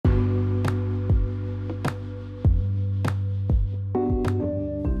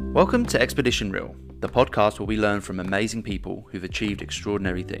Welcome to Expedition Reel, the podcast where we learn from amazing people who've achieved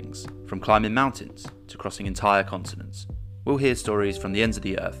extraordinary things, from climbing mountains to crossing entire continents. We'll hear stories from the ends of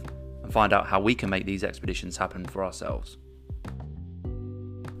the earth and find out how we can make these expeditions happen for ourselves.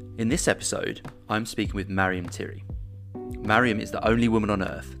 In this episode, I'm speaking with Mariam Thierry. Mariam is the only woman on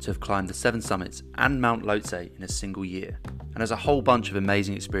earth to have climbed the 7 summits and Mount Lhotse in a single year, and has a whole bunch of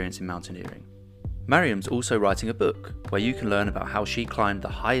amazing experience in mountaineering. Mariam's also writing a book where you can learn about how she climbed the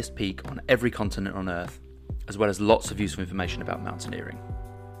highest peak on every continent on earth, as well as lots of useful information about mountaineering.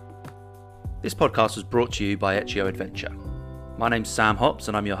 This podcast was brought to you by Etchio Adventure. My name's Sam Hops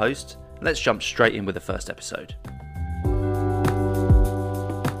and I'm your host. Let's jump straight in with the first episode.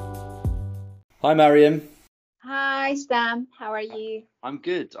 Hi Mariam. Hi Sam, how are you? I'm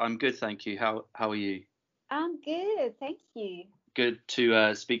good, thank you. How are you? I'm good, thank you. Good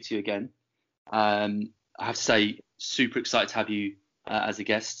to speak to you again. I have to say, super excited to have you as a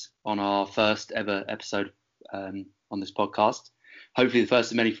guest on our first ever episode on this podcast. Hopefully the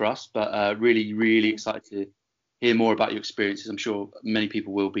first of many for us, but really excited to hear more about your experiences. I'm sure many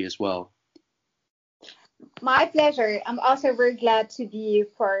people will be as well. My pleasure. I'm also very glad to be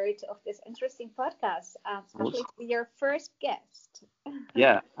part of this interesting podcast, especially to be your first guest.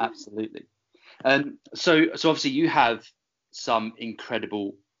 Yeah, absolutely. So obviously you have some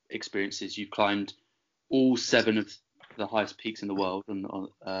incredible experiences. You've climbed all 7 of the highest peaks in the world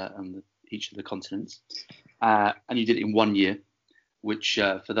on each of the continents, and you did it in 1 year, which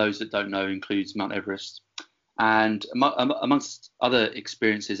for those that don't know includes Mount Everest, and amongst other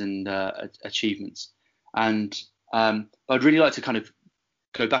experiences and achievements. And I'd really like to kind of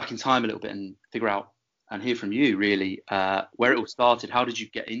go back in time a little bit and figure out and hear from you really where it all started. How did you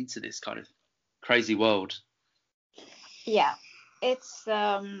get into this kind of crazy world? Yeah, it's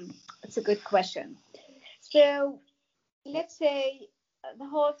a good question. So let's say the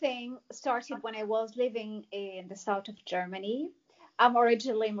whole thing started when I was living in the south of Germany. I'm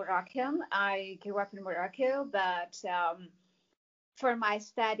originally Moroccan. I grew up in Morocco, but for my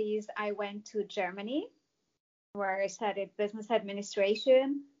studies, I went to Germany, where I studied business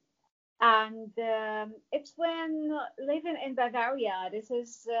administration. And it's when living in Bavaria, this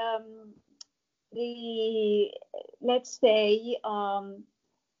is let's say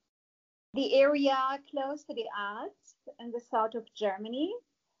the area close to the Alps in the south of Germany.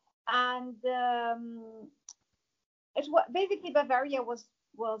 And basically Bavaria was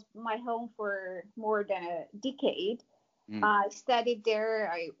my home for more than a decade. I studied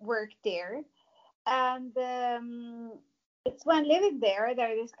there, I worked there. And it's when living there that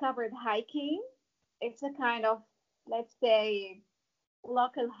I discovered hiking. It's a kind of, let's say,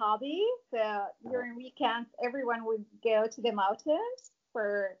 local hobby. So during weekends, everyone would go to the mountains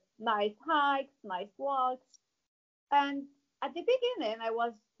for nice hikes, nice walks. And at the beginning, I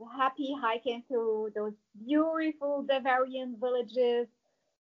was happy hiking through those beautiful Bavarian villages.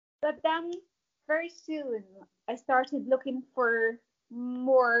 But then very soon, I started looking for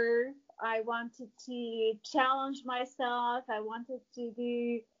more. I wanted to challenge myself. I wanted to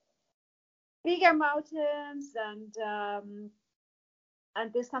do bigger mountains and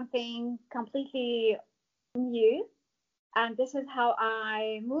do something completely new. And this is how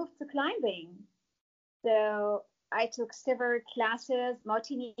I moved to climbing. So I took several classes,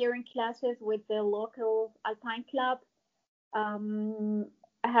 mountaineering classes with the local alpine club. I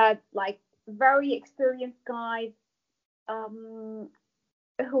had like very experienced guides who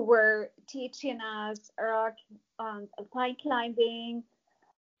were teaching us rock and alpine climbing,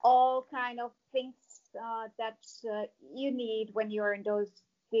 all kind of things that you need when you're in those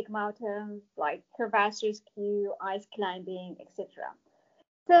big mountains, like crevasse rescue, ice climbing, etc.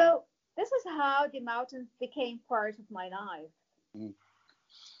 So this is how the mountains became part of my life.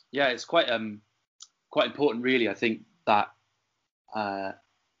 Yeah, it's quite important, really. I think that a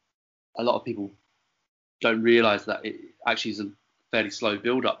lot of people don't realise that it actually is a fairly slow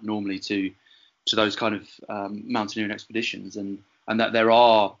build-up normally to those kind of mountaineering expeditions, and that there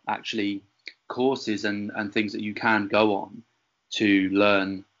are actually courses and things that you can go on to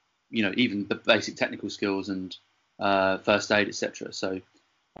learn, even the basic technical skills and first aid, etc. So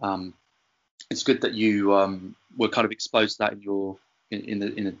it's good that you were kind of exposed to that in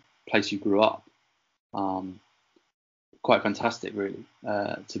the place you grew up. Quite fantastic, really,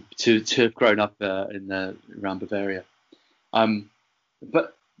 to have grown up around Bavaria.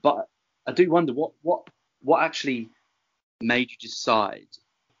 But I do wonder what actually made you decide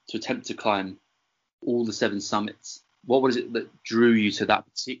to attempt to climb all the 7 summits. What was it that drew you to that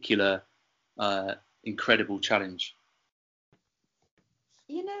particular incredible challenge?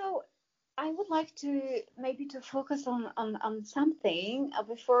 I would like to maybe to focus on something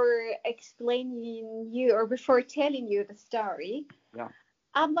before explaining you or before telling you the story. Yeah.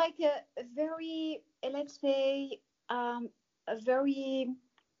 I'm like a very, let's say, a very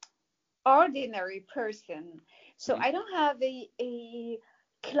ordinary person. So Mhm. I don't have a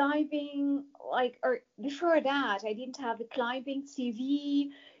climbing like, or before that I didn't have a climbing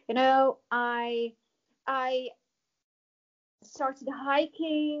CV. I started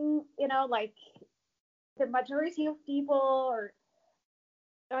hiking, like the majority of people, or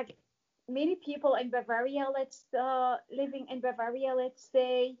like many people in Bavaria, living in Bavaria, let's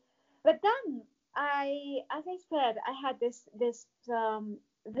say. But then as I said, I had this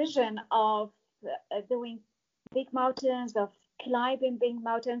vision of doing big mountains, of climbing big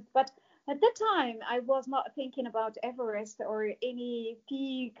mountains. But at that time, I was not thinking about Everest or any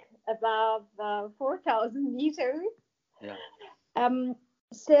peak above 4,000 meters. Yeah. Um,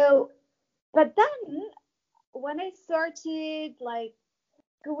 so, but then when I started like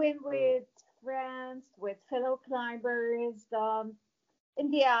going with friends, with fellow climbers,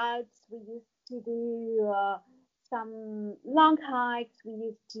 in the Alps, we used to do some long hikes. We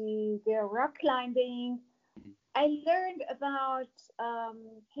used to go rock climbing. Mhm. I learned about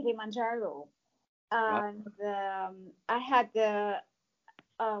Kilimanjaro, Right. and I had the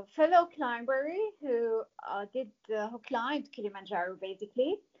fellow climber who who climbed Kilimanjaro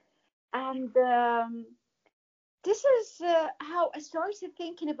basically, and this is how I started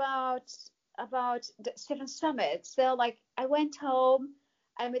thinking about the seven summits. So like I went home,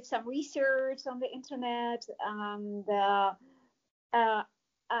 I made some research on the internet, and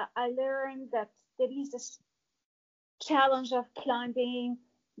I learned that there is this challenge of climbing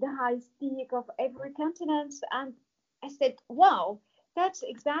the highest peak of every continent, and I said, wow, that's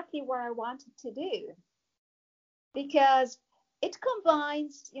exactly what I wanted to do, because it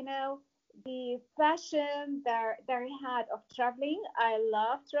combines, the passion that I had of traveling. I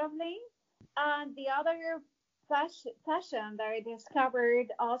love traveling, and the other passion that I discovered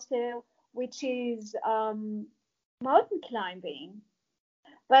also, which is mountain climbing.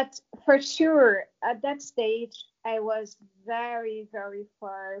 But for sure, at that stage, I was very, very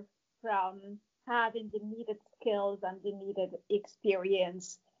far from having the needed skills and the needed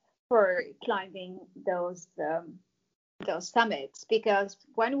experience for climbing those summits, because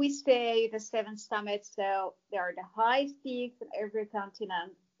when we say the seven summits, so there are the highest peaks in every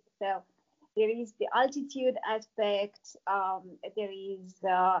continent. So there is the altitude aspect. There is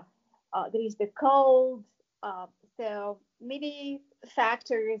the cold. Uh, so many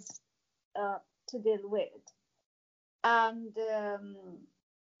factors uh, to deal with. And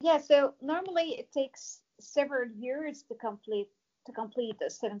yeah, so normally it takes several years to complete the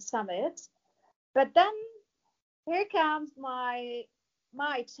seven summits. But then here comes my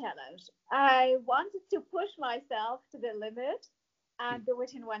challenge. I wanted to push myself to the limit and do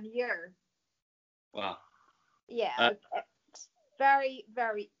it in 1 year. Wow. Yeah, Uh, it's very,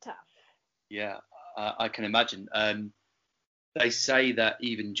 very tough. yeah. I can imagine. They say that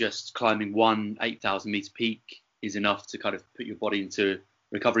even just climbing one 8,000 meter peak is enough to kind of put your body into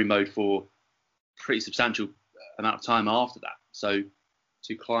recovery mode for pretty substantial amount of time after that. So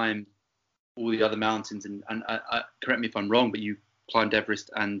to climb all the other mountains, and correct me if I'm wrong, but you climbed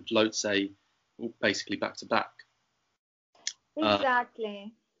Everest and Lhotse basically back to back. Uh,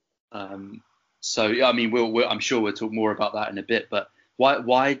 Exactly. so yeah, I mean, I'm sure we'll talk more about that in a bit. But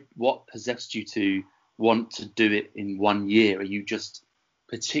what possessed you to want to do it in 1 year? Are you just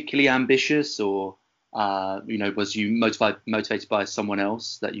particularly ambitious, or was you motivated by someone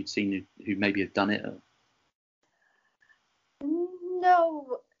else that you'd seen who maybe had done it? Or?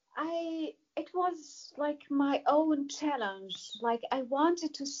 No, it was like my own challenge. Like I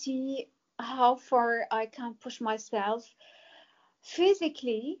wanted to see how far I can push myself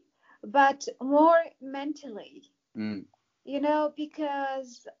physically, but more mentally. Mm,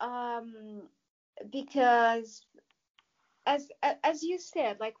 Because as you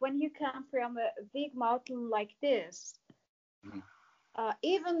said, like when you come from a big mountain like this, mm,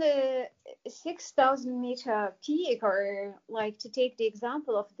 even the 6,000-meter peak, or like to take the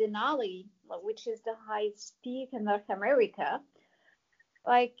example of Denali, which is the highest peak in North America,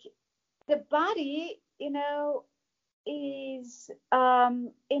 like the body, is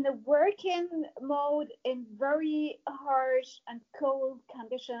in a working mode in very harsh and cold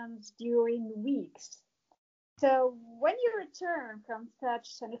conditions during weeks. So when you return from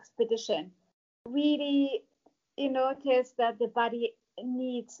such an expedition, really you notice that the body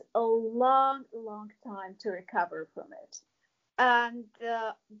needs a long, long time to recover from it. And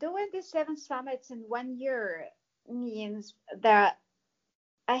doing the seven summits in 1 year means that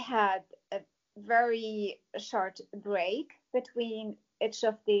I had a very short break between each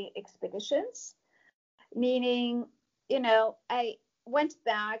of the expeditions, meaning, I went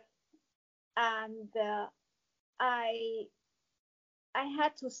back and I I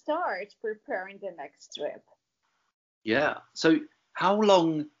had to start preparing the next trip. Yeah. So how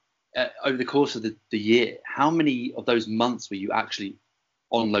long over the course of the year, how many of those months were you actually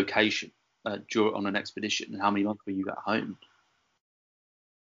on location on an expedition, and how many months were you at home?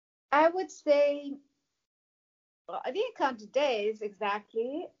 I would say, well, I didn't count the days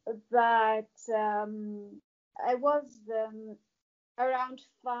exactly, but I was around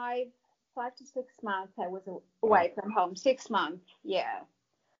 5 to 6 months. I was Wow. away from home. 6 months, yeah.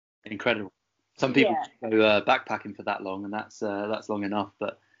 Incredible. Some people Yeah. go backpacking for that long, and that's long enough.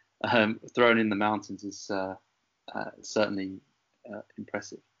 But thrown in the mountains is certainly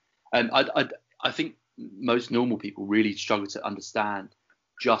impressive. And I think most normal people really struggle to understand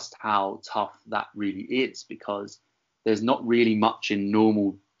just how tough that really is, because there's not really much in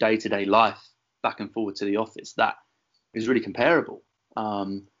normal day-to-day life back and forward to the office that is really comparable.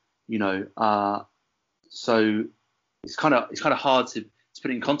 You know, so it's kind of hard to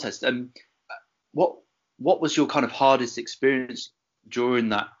put it in context. What was your kind of hardest experience during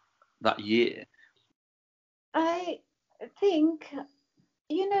that year? I think,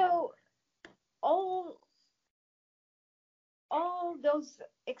 all all those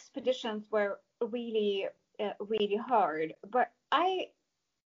expeditions were really really hard, but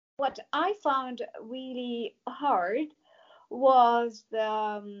what I found really hard was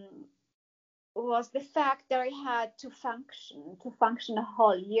the fact that I had to function a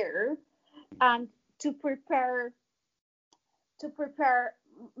whole year, and to prepare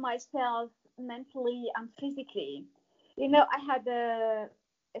myself mentally and physically. I had a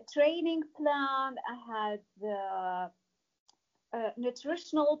training plan, I had the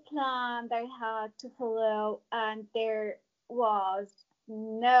nutritional plan that I had to follow, and there was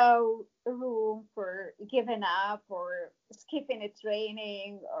no room for giving up or skipping a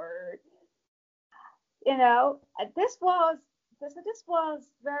training, or this was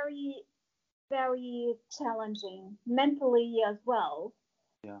very, very challenging mentally as well.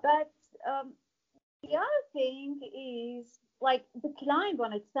 Yeah. But the other thing is, like, the climb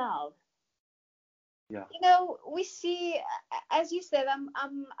on itself. Yeah. We see, as you said, I'm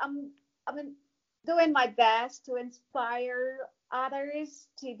doing my best to inspire others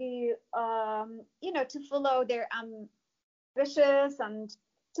to do, to follow their wishes, and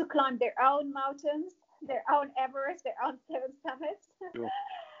to climb their own mountains, their own Everest, their own seven summits. Sure.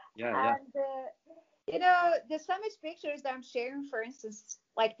 Yeah. And the summit pictures that I'm sharing, for instance,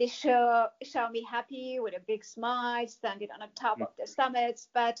 like, they show me happy with a big smile, standing on the top Yeah. of the summits.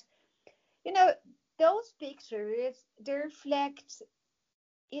 But you know those pictures, they reflect,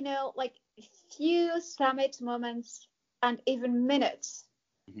 like, few summit moments and even minutes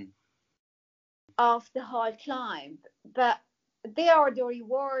Mhm. of the whole climb, but they are the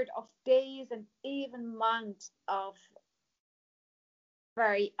reward of days and even months of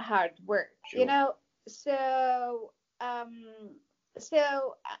very hard work. Sure. So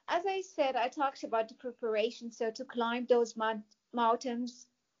so as I said, I talked about the preparation. So to climb those mountains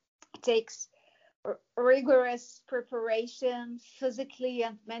takes rigorous preparation, physically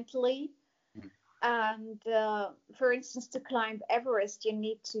and mentally. Mhm. And for instance, to climb Everest, you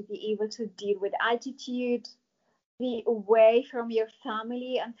need to be able to deal with altitude, be away from your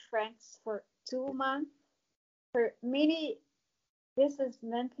family and friends for 2 months. For many, this is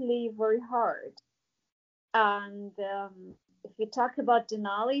mentally very hard. And if we talk about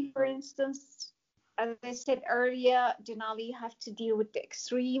Denali, for instance, as I said earlier, Denali have to deal with the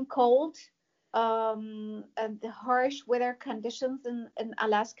extreme cold, and the harsh weather conditions in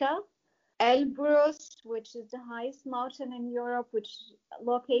Alaska. Elbrus, which is the highest mountain in Europe, which is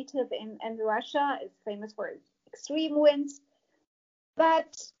located in Russia, is famous for its extreme winds.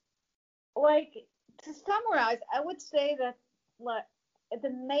 But, like, to summarize, I would say that, like, the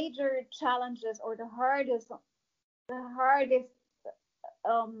major challenges, or the hardest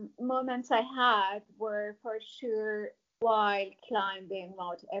moments I had were for sure while climbing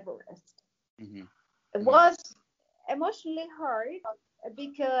Mount Everest. Mhm. It Mhm. was emotionally hard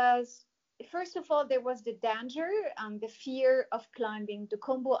because, first of all, there was the danger and the fear of climbing the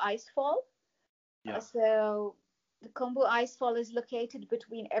Khumbu Icefall. Yeah. So the Khumbu Icefall is located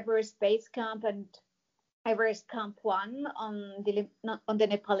between Everest Base Camp and Everest Camp 1 on the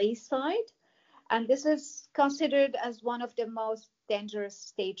Nepalese side. And this is considered as one of the most dangerous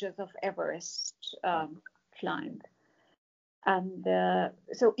stages of Everest climb. And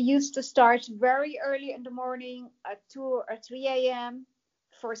so we used to start very early in the morning at 2 or 3 a.m.,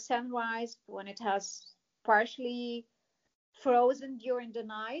 for sunrise when it has partially frozen during the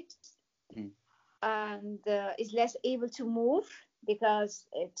night and is less able to move because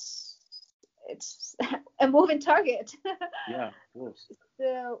it's a moving target. Yeah, of course.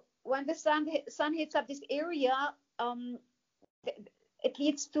 So when the sun hits up this area, it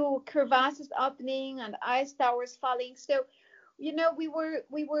leads to crevasses opening and ice towers falling. So, we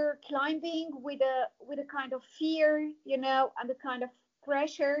were climbing with a kind of fear, and a kind of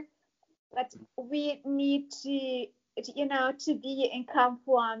pressure that we need to be in Camp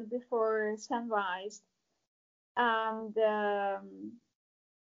 1 before sunrise. And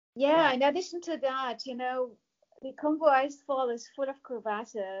in addition to that, the Congo Icefall is full of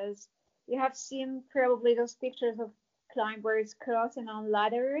crevasses. You have seen probably those pictures of climbers crossing on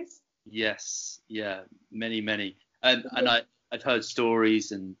ladders. Yes, yeah, many. And I've heard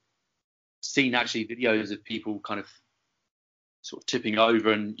stories and seen actually videos of people kind of sort of tipping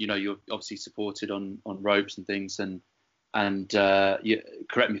over, and you're obviously supported on ropes and things, and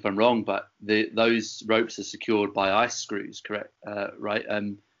correct me if I'm wrong, but those ropes are secured by ice screws, correct? Right?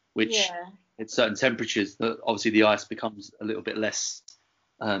 Which at certain temperatures, obviously the ice becomes a little bit less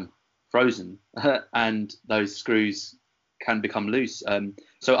frozen, and those screws can become loose.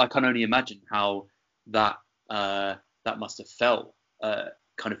 So I can only imagine how that must have felt,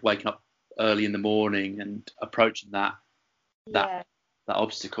 kind of waking up early in the morning and approaching that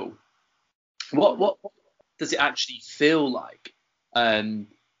obstacle. What does it actually feel like?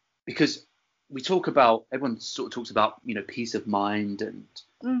 Because everyone sort of talks about peace of mind and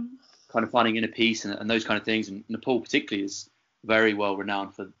kind of finding inner peace and those kind of things, and Nepal particularly is very well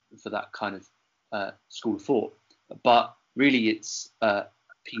renowned for that kind of school of thought. But really, it's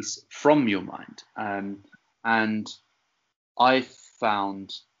peace from your mind. And I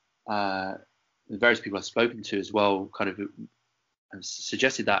found the various people I've spoken to as well kind of have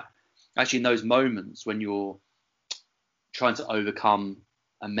suggested that actually in those moments when you're trying to overcome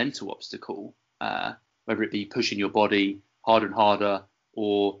a mental obstacle, whether it be pushing your body harder and harder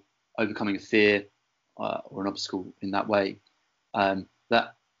or overcoming a fear or an obstacle in that way,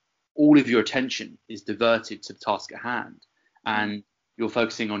 that all of your attention is diverted to the task at hand, and you're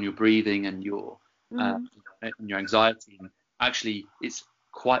focusing on your breathing and your anxiety, and actually it's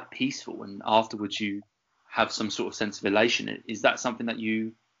quite peaceful, and afterwards you have some sort of sense of elation. Is that something that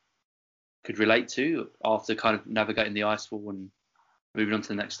you could relate to after kind of navigating the icefall and moving on to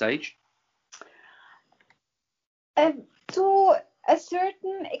the next stage? To a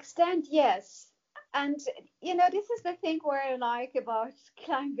certain extent, yes. And this is the thing where I like about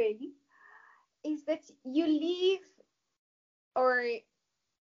climbing, is that you leave, or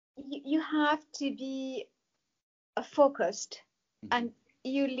you have to be focused, and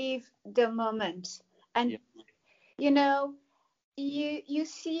you leave the moment, and you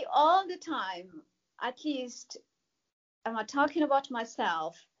see all the time, at least I'm not talking about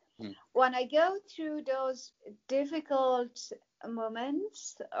myself, when I go through those difficult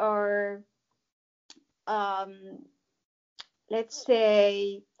moments, or let's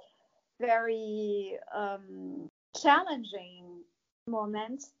say very challenging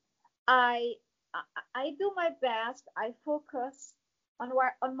moments, I do my best. I focus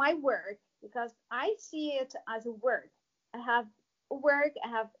on my work, because I see it as a work. I have work, I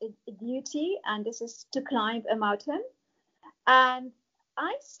have a duty, and this is to climb a mountain. And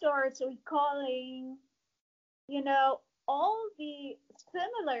I start recalling, all the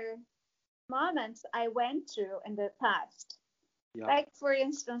similar moments I went through in the past. Yeah. Like, for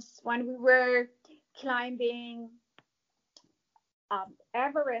instance, when we were climbing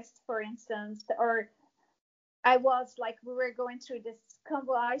Everest, for instance, or we were going through this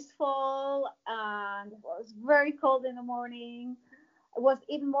Congo Icefall, and it was very cold in the morning. It was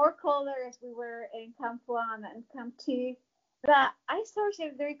even more colder as we were in Camp 1 and Camp 2. But I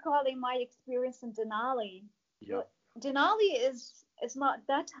started recalling my experience in Denali. Yeah. Denali is not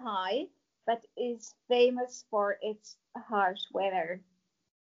that high, but is famous for its harsh weather.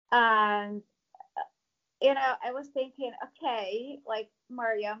 And I was thinking, okay, like,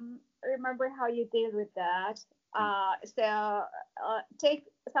 Mariam, remember how you deal with that. So take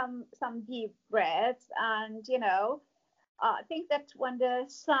some deep breaths, and think that when the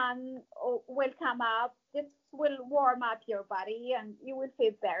sun will come up, this will warm up your body and you will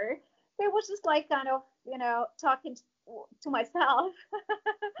feel better. So it was just like kind of talking to myself.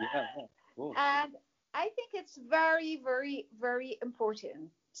 Yeah, cool. And I think it's very, very, very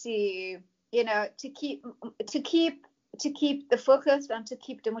important to keep the focus and to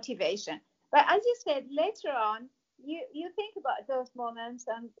keep the motivation. But as you said, later on, you think about those moments,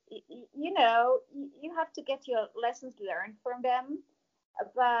 and you have to get your lessons learned from them.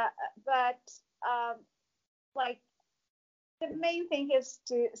 but like the main thing is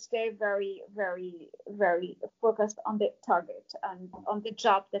to stay very, very, very focused on the target and on the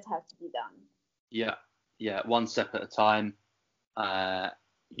job that has to be done. Yeah, one step at a time.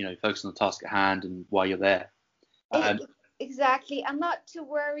 Focus on the task at hand and while you're there. Exactly, and not to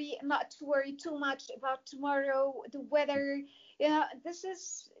worry too much about tomorrow, the weather. This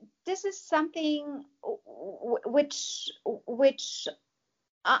is something which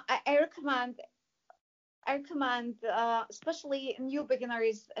I recommend. Especially new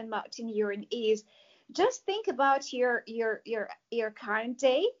beginners in mountaineering, is just think about your current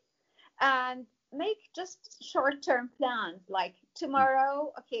day and make just short-term plans, like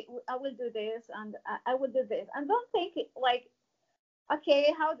tomorrow, okay, I will do this and I will do this, and don't think like,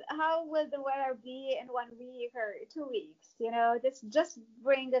 okay, how will the weather be in 1 week or 2 weeks? This just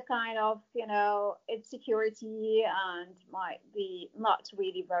bring a kind of insecurity and might be not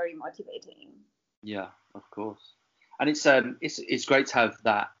really very motivating. Yeah, of course. And it's great to have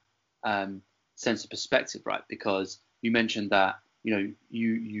that sense of perspective, right? Because you mentioned that you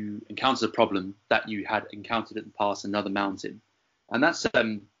encountered a problem that you had encountered in the past, another mountain, and that's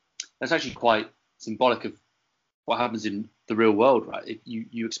actually quite symbolic of what happens in the real world, right? If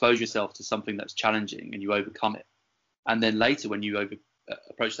you expose yourself to something that's challenging and you overcome it, and then later when you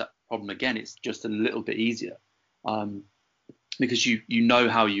approach that problem again, it's just a little bit easier, because you know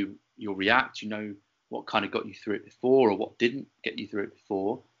how you'll react, what kind of got you through it before or what didn't get you through it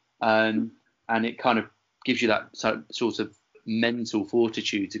before, and it kind of gives you that sort of mental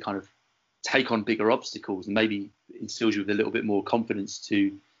fortitude to kind of take on bigger obstacles, and maybe instills you with a little bit more confidence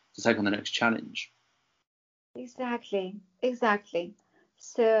to take on the next challenge. Exactly.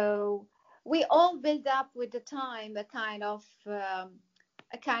 So we all build up with the time a kind of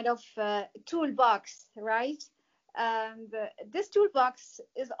toolbox, right? And this toolbox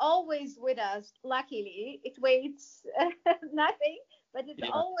is always with us. Luckily, it weighs nothing, but it's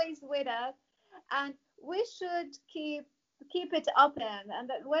always with us, and we should keep it open. And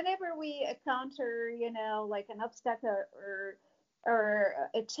that whenever we encounter, like an obstacle or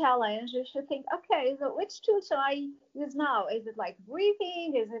a challenge, you should think, okay, so which tool should I use now? Is it like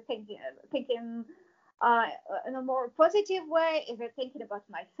breathing? Is it thinking in a more positive way? Is it thinking about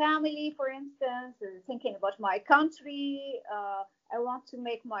my family, for instance? Is it thinking about my country? I want to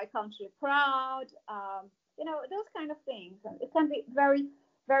make my country proud. Those kind of things. And it can be very,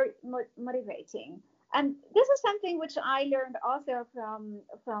 very motivating. And this is something which I learned also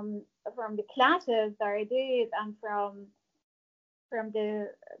from the classes that I did, and from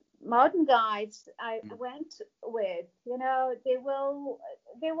the mountain guides I went with. They will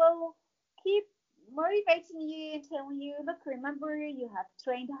keep motivating you and telling you, look, remember, you have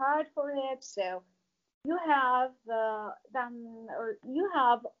trained hard for it, so you have done, or you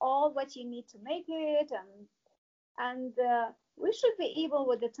have all what you need to make it, and we should be able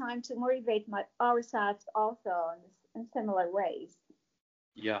with the time to motivate ourselves also in similar ways.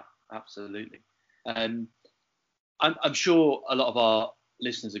 Yeah, absolutely. I'm sure a lot of our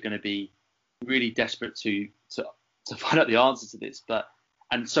listeners are going to be really desperate to find out the answer to this,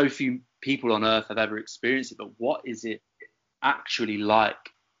 and so few people on Earth have ever experienced it. But what is it actually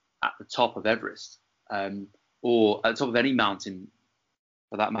like at the top of Everest, or at the top of any mountain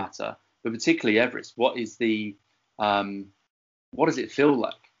for that matter, but particularly Everest? What does it feel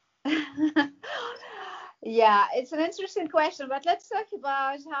like? Yeah, it's an interesting question, but let's talk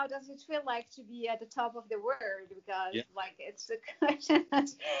about how does it feel like to be at the top of the world, because it's a question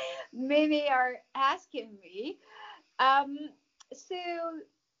that many are asking me. So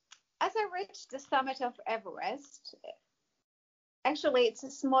as I reached the summit of Everest, actually it's a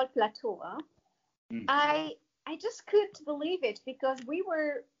small plateau. I just couldn't believe it, because we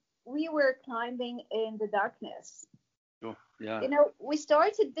were climbing in the darkness. Sure. Yeah. We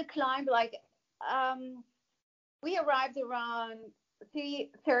started the climb we arrived around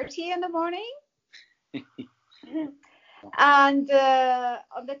 3:30 in the morning. And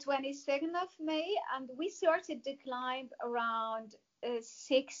on the 22nd of May, and we started the climb around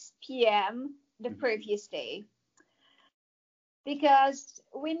 6 p.m. the previous day, because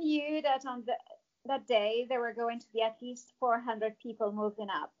we knew that on that day there were going to be at least 400 people moving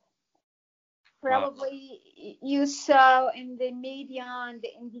up. Probably you saw in the media and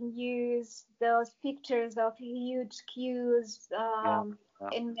in the news those pictures of huge queues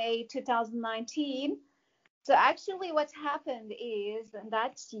in May 2019. So actually what happened is, in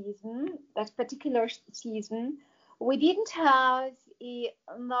that particular season, we didn't have a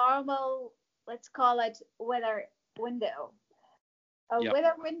normal, let's call it, weather window. A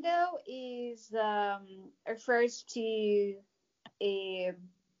weather window refers to a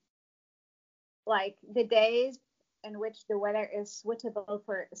like the days in which the weather is suitable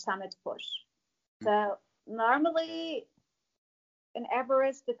for a summit push. So normally in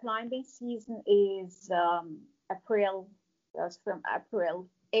Everest, the climbing season is April, goes from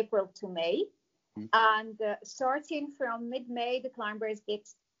April to May. And starting from mid-May, the climbers get,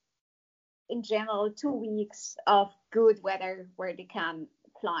 in general, 2 weeks of good weather where they can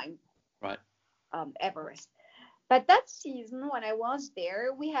climb Everest. But that season, when I was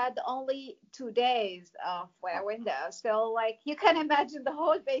there, we had only 2 days of weather window. So, like, you can imagine the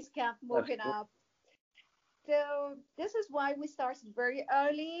whole base camp moving up. So this is why we started very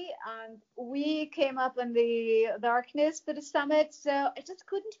early, and we came up in the darkness to the summit. So I just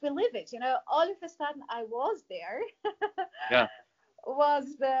couldn't believe it. All of a sudden I was there. Yeah.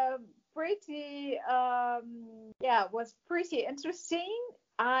 Was pretty, was pretty interesting.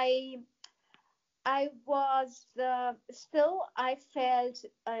 I was still, I felt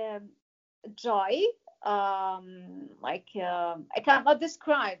joy. I cannot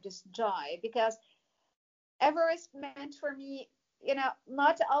describe this joy, because Everest meant for me,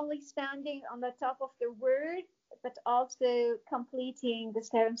 not only standing on the top of the world, but also completing the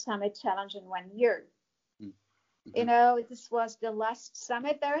 7 Summit Challenge in 1 year. Mm-hmm. This was the last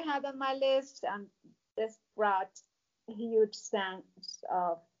summit that I had on my list, and this brought a huge sense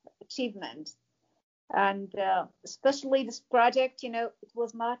of achievement. And especially this project, it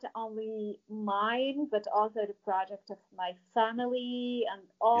was not only mine, but also the project of my family and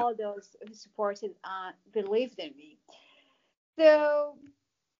all those who supported and believed in me. So,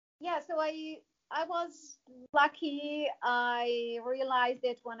 so I was lucky. I realized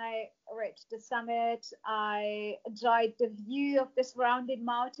it when I reached the summit. I enjoyed the view of the surrounding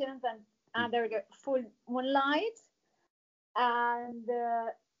mountains and under the full moonlight, and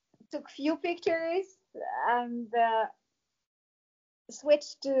took few pictures, and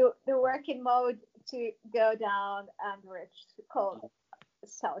switched to the working mode to go down and reach the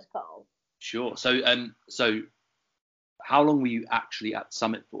South Pole. Sure. So how long were you actually at the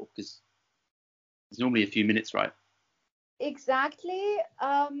summit for? Because it's normally a few minutes, right? Exactly.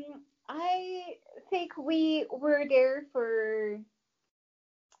 I think we were there for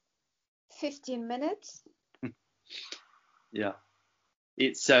 15 minutes. Yeah.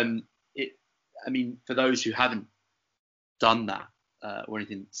 It's I mean, for those who haven't done that or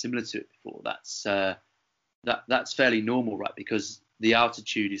anything similar to it before, that's fairly normal, right? Because the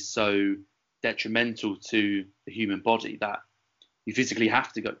altitude is so detrimental to the human body that you physically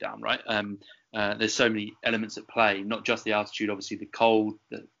have to go down, right? There's so many elements at play, not just the altitude, obviously the cold,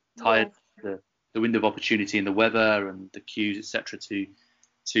 the tide, the window of opportunity in the weather, and the cues, etc.,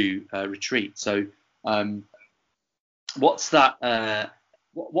 to retreat. So what's that?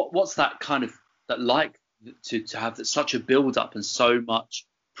 What's that kind of that like to have such a build up and so much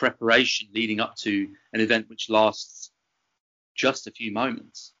preparation leading up to an event which lasts just a few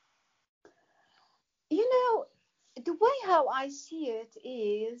moments? The way how I see it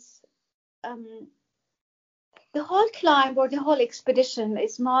is the whole climb or the whole expedition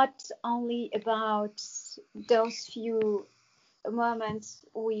is not only about those few moments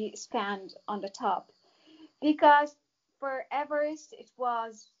we spend on the top, because for Everest it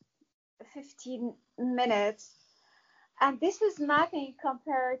was 15 minutes, and this is nothing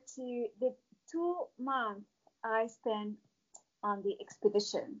compared to the 2 months I spent on the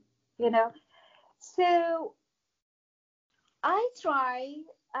expedition. So I try,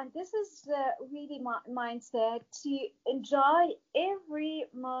 and this is really my mindset, to enjoy every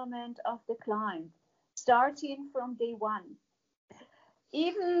moment of the climb, starting from day 1.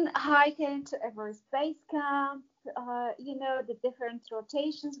 Even hiking to Everest Base Camp, the different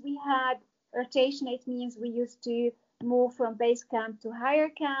rotations we had. Rotation, it means we used to move from base camp to higher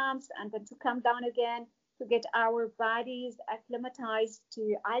camps and then to come down again to get our bodies acclimatized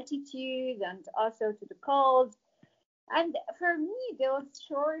to altitude and also to the cold. And for me, those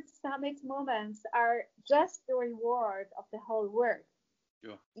short summit moments are just the reward of the whole work.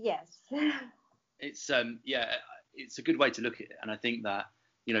 Sure. Yes. It's it's a good way to look at it, and I think that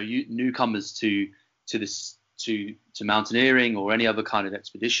you newcomers to mountaineering or any other kind of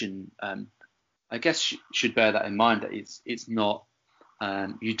expedition, I guess should bear that in mind, that it's not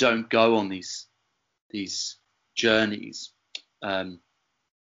you don't go on these journeys for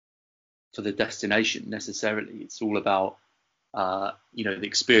the destination necessarily. It's all about the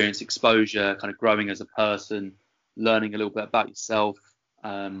experience, exposure, kind of growing as a person, learning a little bit about yourself,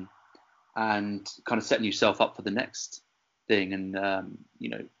 and kind of setting yourself up for the next thing, and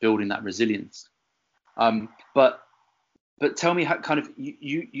building that resilience. But tell me how kind of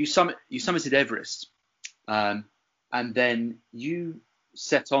you summited Everest. and then you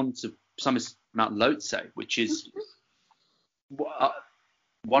set on to summit Mount Lhotse, which is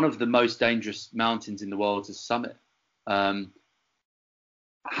one of the most dangerous mountains in the world to summit. How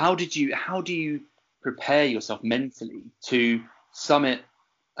do you prepare yourself mentally to summit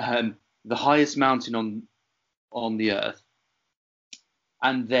the highest mountain on the earth,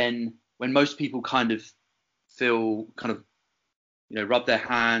 and then when most people kind of feel rub their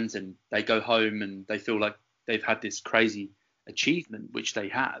hands and they go home and they feel like they've had this crazy achievement, which they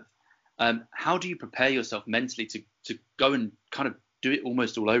have, how do you prepare yourself mentally to go and kind of do it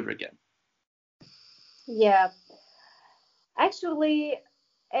almost all over again? Yeah, actually,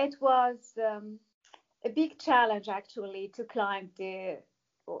 it was a big challenge actually to climb the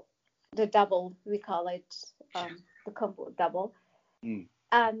double, we call it, the combo double.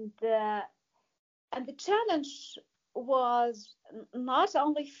 And the challenge was not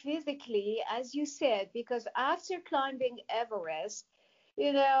only physically, as you said, because after climbing Everest,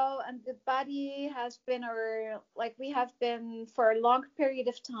 and the body has been, we have been for a long period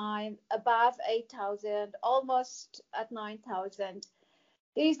of time above 8,000, almost at 9,000.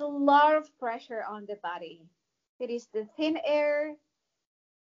 There is a lot of pressure on the body. It is the thin air,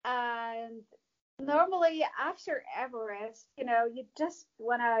 and normally after Everest, you just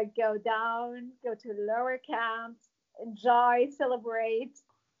want to go down, go to lower camps, enjoy, celebrate.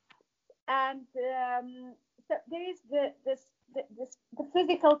 And so there is the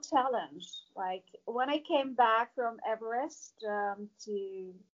physical challenge. Like when I came back from Everest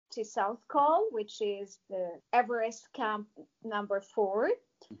to South Col, which is the Everest camp number 4,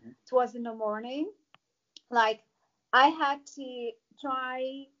 it was in the morning. Like I had to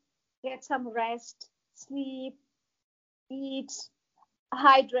try get some rest, sleep, eat,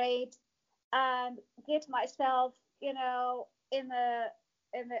 hydrate, and get myself, in the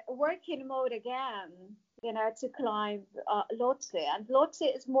working mode again, to climb Lhotse. And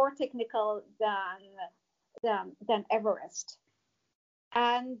Lhotse is more technical than Everest.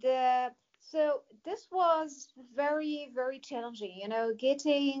 And so this was very, very challenging,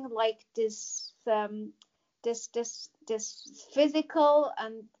 getting like this physical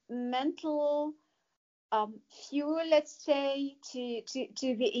and mental fuel, let's say, to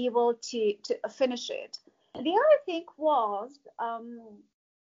be able to finish it. And the other thing was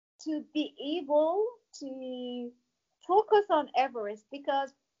to be able to focus on Everest,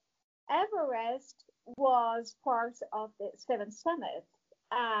 because Everest was part of the 7th summit,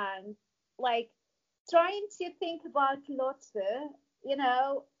 and like trying to think about Lhotse,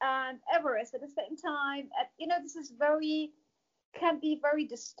 and Everest at the same time, this is can be very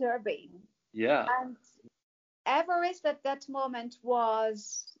disturbing. Yeah. And Everest at that moment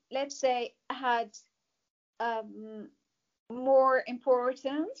was, let's say, had more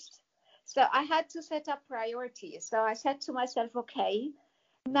importance. So I had to set up priorities. So I said to myself, okay,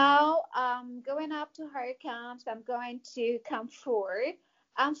 now I'm going up to higher camps. I'm going to Camp 4.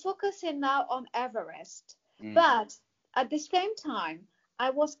 I'm focusing now on Everest. But at the same time,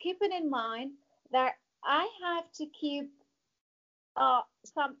 I was keeping in mind that I have to keep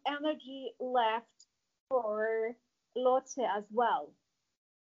some energy left for Lhotse as well.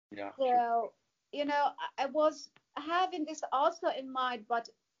 Yeah. So, I was having this also in mind, but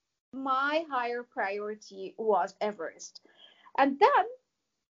my higher priority was Everest. And then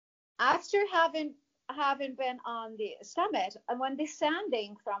after having been on the summit, and when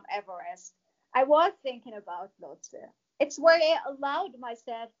descending from Everest, I was thinking about Lhotse. It's where I allowed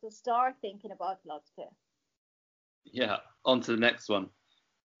myself to start thinking about Lhotse. Yeah, on to the next one.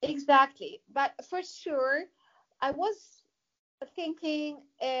 Exactly. But for sure, I was thinking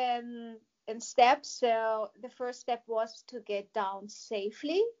in steps. So the first step was to get down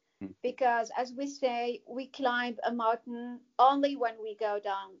safely, because as we say, we climb a mountain only when we go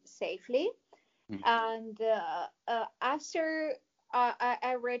down safely. And after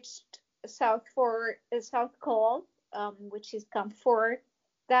I reached South Col, which is Camp 4,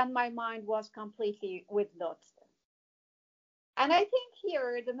 then my mind was completely with Lhotse. And I think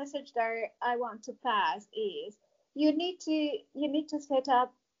here the message that I want to pass is you need to set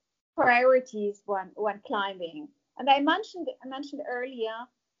up priorities when climbing. And I mentioned earlier,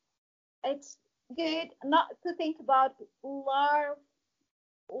 it's good not to think about large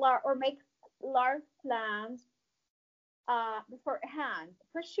or make large plans beforehand.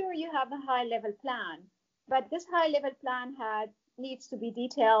 For sure, you have a high level plan, but this high level plan needs to be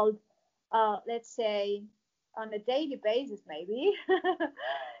detailed. Let's say on a daily basis, maybe.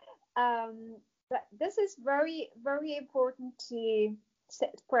 But this is very, very important to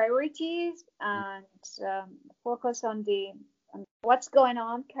set priorities and focus on what's going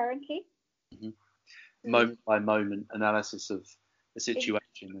on currently. moment by moment analysis of the situation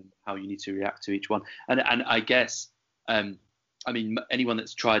and how you need to react to each one. And I guess, I mean, anyone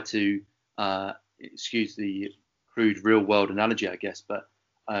that's tried to, excuse the crude real world analogy, I guess, but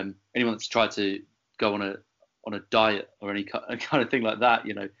anyone that's tried to go on a diet or any kind of thing like that,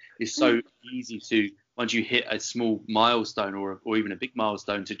 you know, is so easy to, once you hit a small milestone or even a big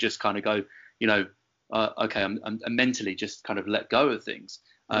milestone, to just kind of go, you know, okay, I'm mentally just kind of let go of things.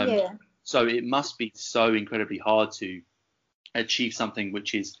 So it must be so incredibly hard to achieve something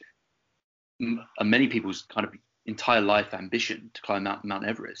which is many people's kind of entire life ambition, to climb Mount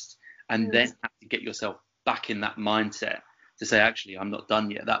Everest, and then have to get yourself back in that mindset to say, actually, I'm not done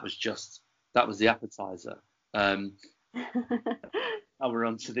yet. That was the appetizer. Now we're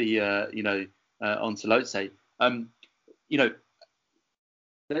on to the onto Lhotse. You know,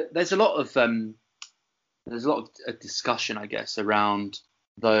 there's a lot of discussion, I guess, around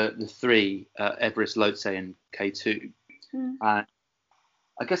the three, Everest, Lhotse, and K2. And I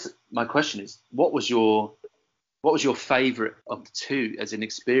guess my question is, what was your favorite of the two as an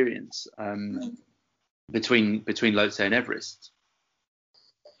experience between Lhotse and Everest?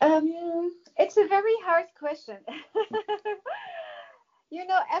 It's a very hard question. You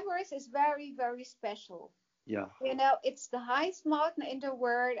know, Everest is very, very special. Yeah. You know, it's the highest mountain in the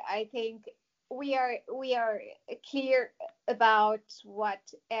world. I think we are clear about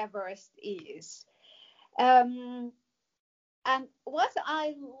what Everest is. And what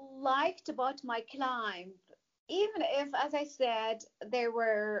I liked about my climb, even if, as I said, there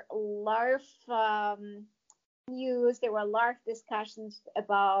were a lot of news, there were a lot of discussions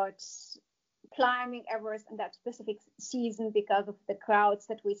about climbing Everest in that specific season because of the crowds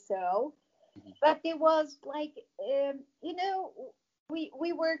that we saw. But there was like, you know,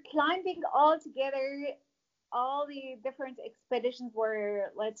 we were climbing all together. All the different expeditions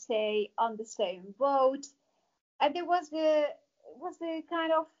were, let's say, on the same boat. And there was the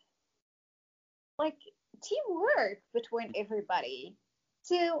kind of like teamwork between everybody.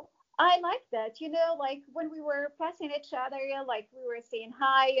 So I like that, you know, like when we were passing each other, like we were saying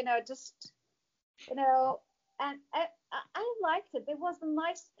hi, you know, just, you know, and I liked it. There was a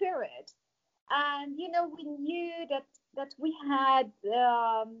nice spirit. And, you know, we knew that we had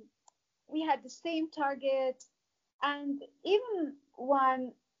the same target. And even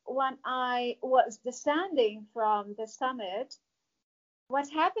when I was descending from the summit, what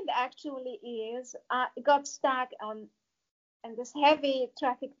happened actually is I got stuck on this heavy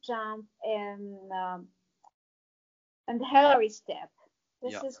traffic jam in the Hillary Step.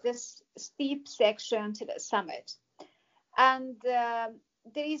 This is this steep section to the summit, and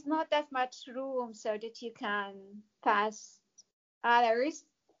there is not that much room so that you can pass others.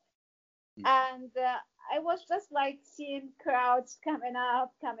 And I was just like seeing crowds coming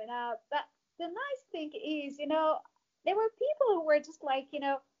up. But the nice thing is, you know, there were people who were just like, you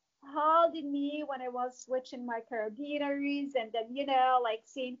know, holding me when I was switching my carabiners, and then, you know, like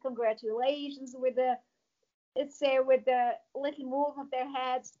saying congratulations with the little move of their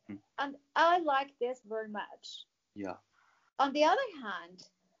heads. And I like this very much. Yeah. On the other hand,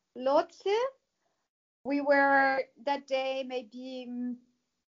 Lhotse, we were that day maybe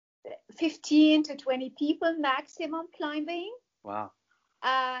 15 to 20 people maximum climbing. Wow.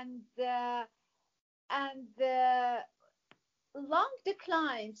 And long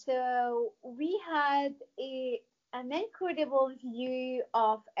decline, so we had an incredible view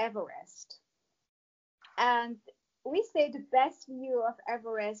of Everest. And we say the best view of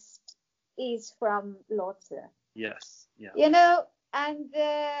Everest is from Lhotse. Yes. Yeah. You know, and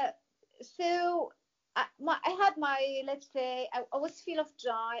so I had my, let's say, I was full of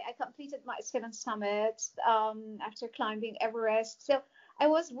joy. I completed my 7th summit after climbing Everest. So I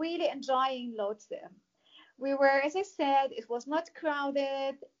was really enjoying Lhotse. We were, as I said, it was not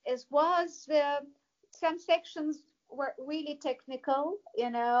crowded. It was, some sections were really technical, you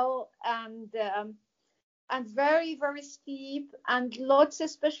know, and very, very steep. And Lhotse,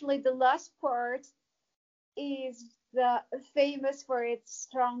 especially the last part, is famous for its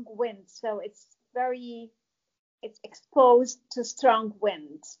strong wind. So it's exposed to strong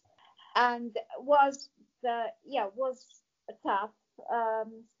wind, and was tough.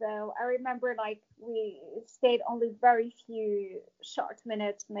 So I remember, like, we stayed only very few short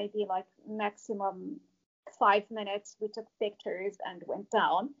minutes, maybe like maximum 5 minutes. We took pictures and went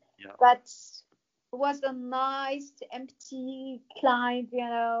down. Yeah. But it was a nice empty climb, you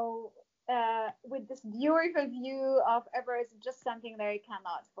know, with this beautiful view of Everest, just something that I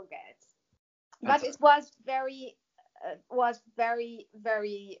cannot forget. But it was very,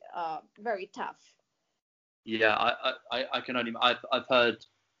 very, very tough. Yeah, I can only. I've heard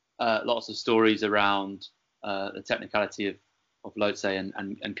lots of stories around the technicality of Lhotse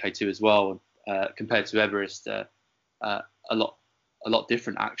and K2 as well, compared to Everest. A lot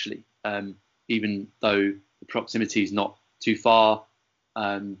different actually. Even though the proximity is not too far,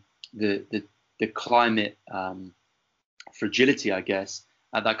 the climate fragility, I guess,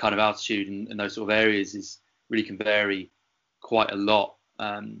 at that kind of altitude and those sort of areas really can vary quite a lot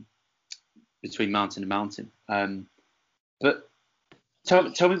between mountain and mountain. But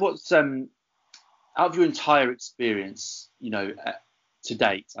tell me what's out of your entire experience, to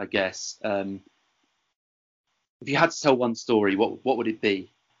date, I guess. If you had to tell one story, what would it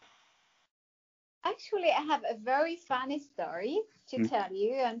be? Actually, I have a very funny story to tell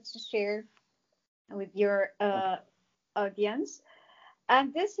you and to share with your audience.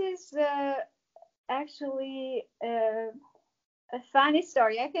 And this is actually a funny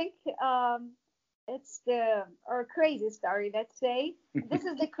story. I think it's or crazy story, let's say. This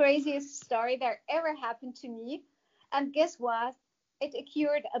is the craziest story that ever happened to me. And guess what? It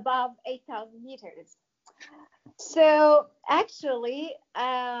occurred above 8,000 meters. So actually,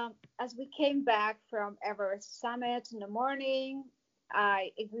 as we came back from Everest Summit in the morning,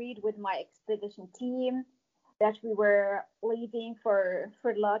 I agreed with my expedition team that we were leaving for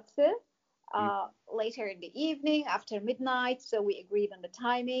Lhotse later in the evening after midnight. So we agreed on the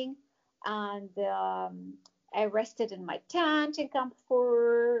timing, and I rested in my tent in Camp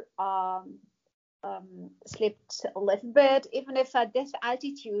 4, slept a little bit, even if at this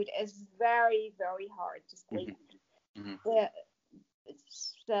altitude is very, very hard to sleep. Mm-hmm.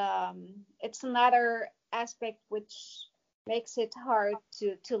 It's another aspect which makes it hard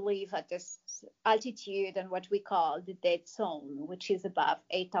to live at this altitude and what we call the dead zone, which is above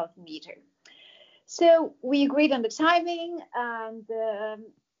 8,000 meters. So we agreed on the timing, and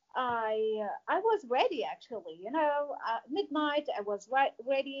I was ready actually. Midnight I was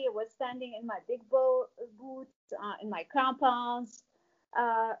ready. I was standing in my big boots, in my crampons,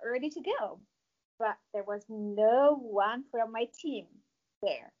 ready to go. But there was no one from my team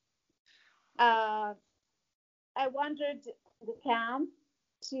there. I wandered the camp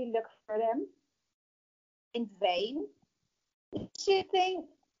to look for them in vain. Shooting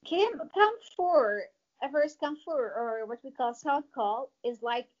Camp 4, Everest Camp 4, or what we call South Col, is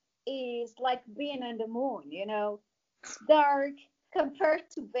like being on the moon. It's dark compared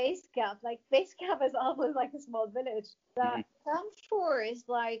to base camp. Like base camp is always like a small village. But Camp 4 is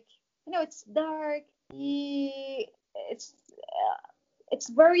like, it's dark. It's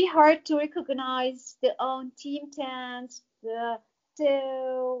very hard to recognize the own team tents.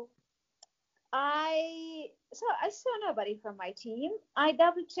 So I saw nobody from my team. I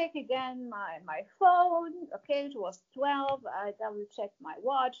double checked again my phone. Okay, it was 12. I double checked my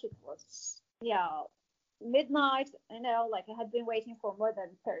watch. It was midnight. Like I had been waiting for more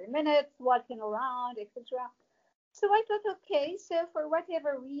than 30 minutes, walking around, etc. So I thought, okay, so for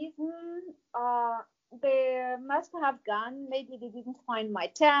whatever reason, they must have gone. Maybe they didn't find my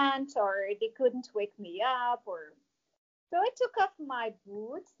tent, or they couldn't wake me up, or. So I took off my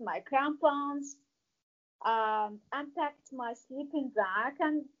boots, my crampons, unpacked my sleeping bag,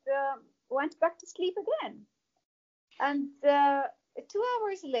 and went back to sleep again. And 2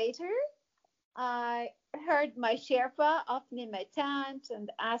 hours later, I heard my Sherpa opening my tent and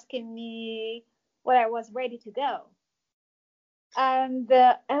asking me when I was ready to go. And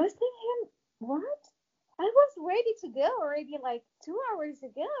I was thinking, what? I was ready to go already like 2 hours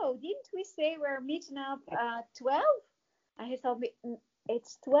ago. Didn't we say we're meeting up at 12? And he told me,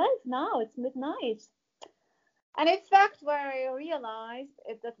 it's 12 now, it's midnight. And in fact, what I realized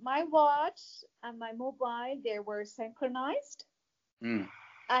is that my watch and my mobile, they were synchronized.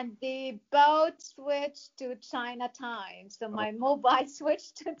 And they both switched to China time. So my mobile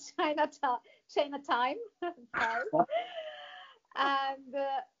switched to China time. And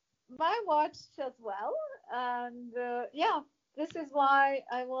my watch as well. And this is why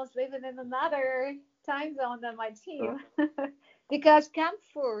I was living in another time zone than my team. Because Camp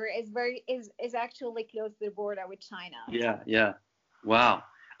 4 is actually close to the border with China. Yeah. Wow.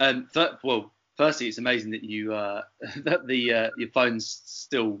 Firstly, it's amazing that you that your phones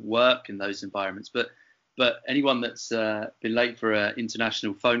still work in those environments. But anyone that's been late for an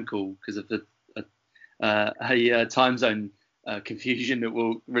international phone call because of a time zone confusion, that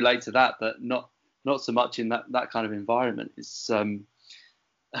will relate to that, but not so much in that kind of environment. It's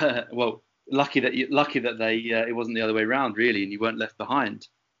lucky that they it wasn't the other way around really, and you weren't left behind.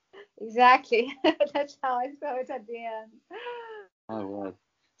 Exactly. That's how I saw it at the end. Oh wow.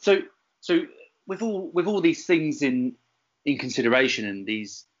 So with all these things in consideration, and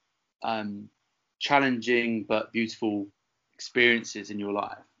these challenging but beautiful experiences in your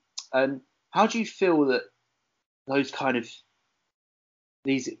life, How do you feel that those kind of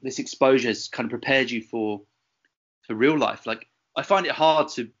this exposure has kind of prepared you for real life? Like, I find it hard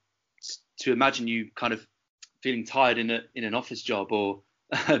to imagine you kind of feeling tired in an office job, or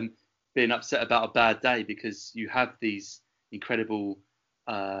being upset about a bad day, because you have these incredible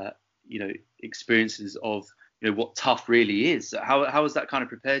experiences of what tough really is. How has that kind of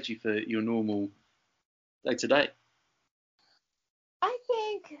prepared you for your normal day to day? I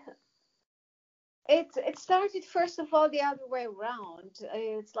think it started first of all the other way around.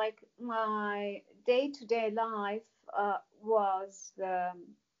 It's like my day-to-day life was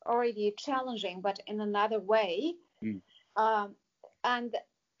already challenging, but in another way. And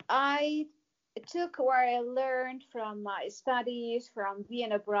I took what I learned from my studies, from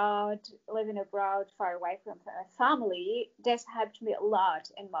being abroad, living abroad, far away from my family. This helped me a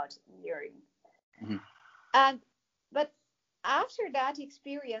lot in mountaineering. But after that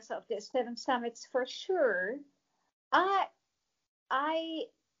experience of the 7 summits, for sure, I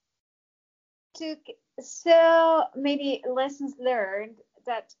took so many lessons learned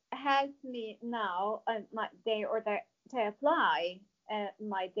that help me now on my day, or that to apply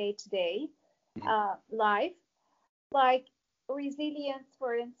my day-to-day life, like resilience,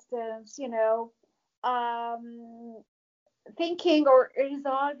 for instance, thinking or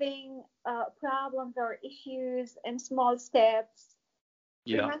resolving problems or issues in small steps.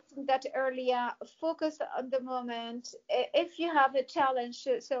 You mentioned that earlier. Focus on the moment. If you have a challenge,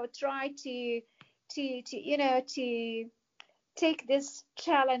 so try to take this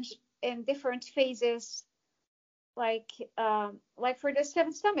challenge in different phases. Like for the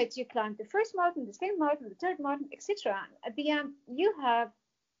 7 summits, you climb the first mountain, the second mountain, the third mountain, etc. At the end, you have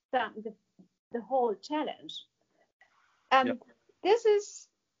done the whole challenge. And this is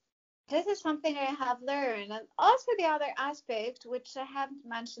something I have learned. And also the other aspect, which I haven't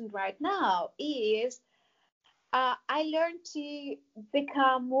mentioned right now, is I learned to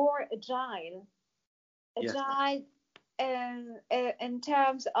become more agile in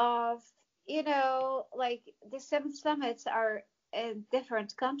terms of, like the 7 summits are in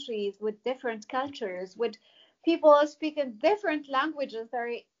different countries with different cultures, with people speaking different languages that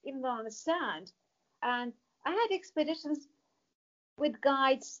I even don't understand. And I had expeditions with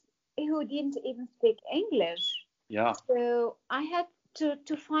guides who didn't even speak English. So I had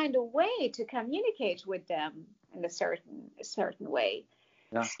to find a way to communicate with them in a certain way.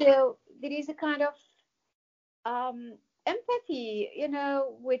 So there is a kind of empathy,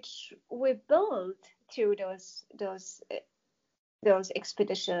 which we built through those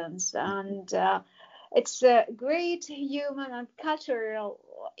expeditions, and it's a great human and cultural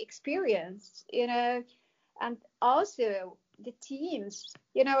experience, and also the teams.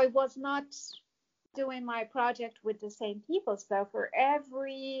 I was not doing my project with the same people, so for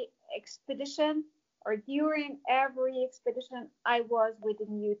every expedition or during every expedition, I was with a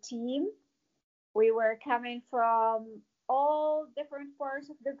new team. We were coming from all different parts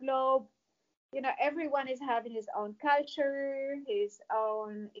of the globe. Everyone is having his own culture, his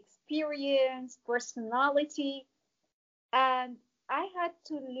own experience, personality. And I had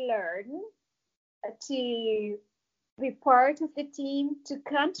to learn to be part of the team, to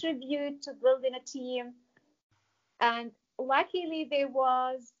contribute to building a team. And luckily, there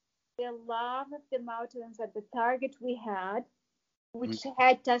was the love of the mountains at the target we had, which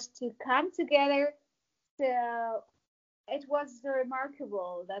helped us to come together. So it was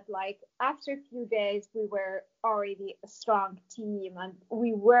remarkable that, like, after a few days, we were already a strong team, and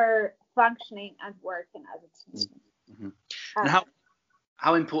we were functioning and working as a team. And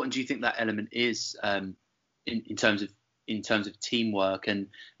how important do you think that element is in terms of teamwork? And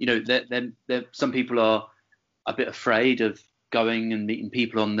some people are a bit afraid of going and meeting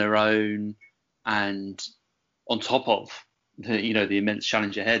people on their own, and on top of the immense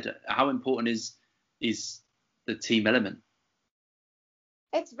challenge ahead. How important is the team element?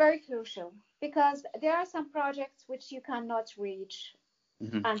 It's very crucial, because there are some projects which you cannot reach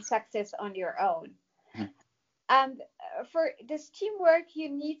and success on your own. And for this teamwork, you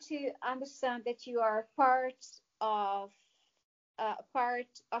need to understand that you are part of a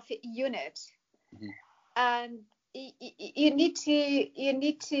unit, and you need to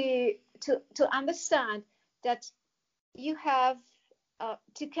understand that you have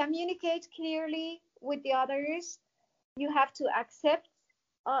to communicate clearly with the others. You have to accept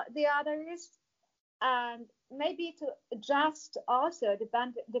the others, and maybe to adjust also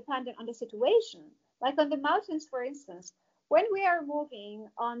depending on the situation. Like on the mountains, for instance, when we are moving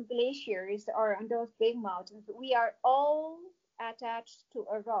on glaciers or on those big mountains, we are all attached to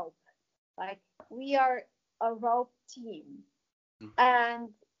a rope. Like, we are a rope team.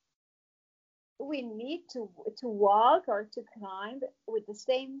 And we need to walk or to climb with the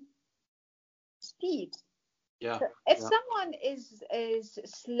same speed. Yeah. So if Yeah. someone is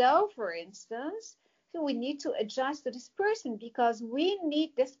slow, for instance, so we need to adjust to this person because we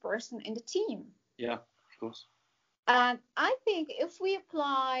need this person in the team. Yeah, of course. And I think if we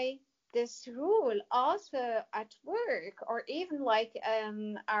apply this rule also at work or even like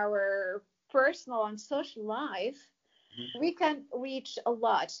our personal and social life, we can reach a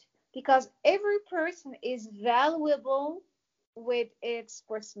lot because every person is valuable with its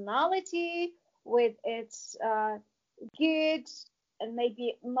personality, with its good and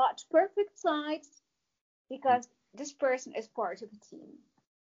maybe not perfect sides, because this person is part of a team.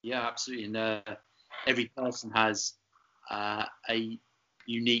 Yeah, absolutely. And every person has a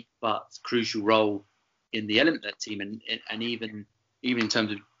unique but crucial role in the element of that team, and even in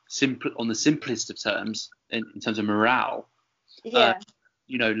terms of on the simplest of terms, in terms of morale. Yeah.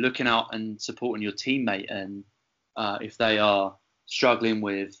 Looking out and supporting your teammate, and if they are struggling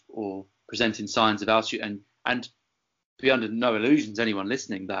with or presenting signs of altitude, and be under no illusions, anyone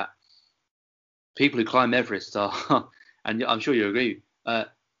listening, that people who climb Everest are, and I'm sure you agree, a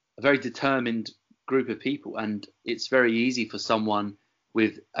very determined group of people, and it's very easy for someone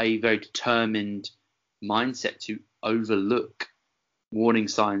with a very determined mindset to overlook warning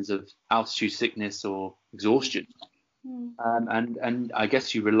signs of altitude sickness or exhaustion. And I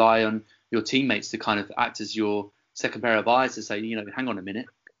guess you rely on your teammates to kind of act as your second pair of eyes to say, hang on a minute,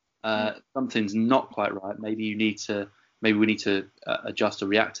 something's not quite right. Maybe we need to adjust or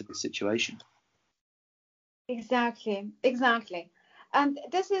react to this situation. Exactly. And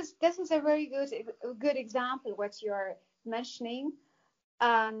this is a very good example what you're mentioning,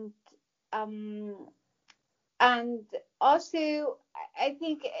 and also I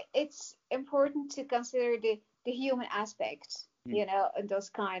think it's important to consider the human aspect, in those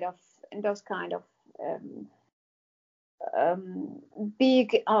kind of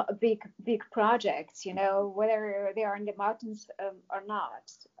big projects, whether they are in the mountains or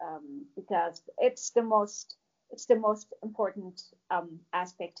not, because it's the most important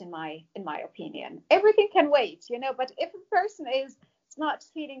aspect in my opinion. Everything can wait, but if a person is not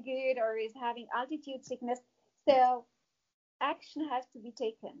feeling good or is having altitude sickness, so action has to be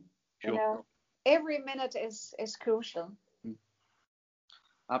taken. Sure. Every minute is crucial.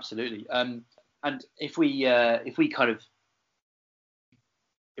 Absolutely. And if we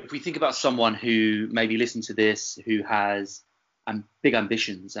think about someone who maybe listens to this, who has big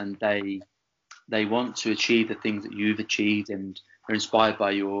ambitions, and they want to achieve the things that you've achieved and are inspired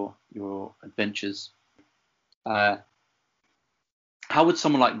by your adventures, how would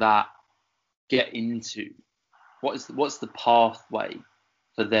someone like that get into? What's the pathway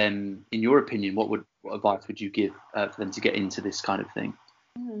for them, in your opinion? What advice would you give for them to get into this kind of thing?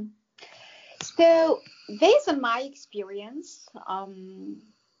 Mm-hmm. So based on my experience and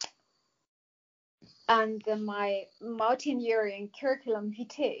my mountaineering curriculum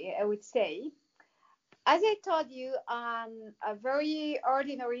vitae, I would say, as I told you, I'm a very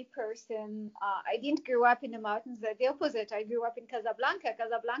ordinary person. I didn't grow up in the mountains. The opposite. I grew up in Casablanca.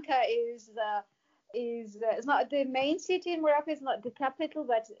 Casablanca is not the main city in Morocco. It's not the capital,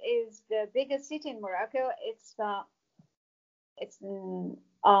 but is the biggest city in Morocco. It's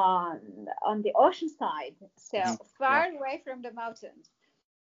on the ocean side, so far away from the mountains.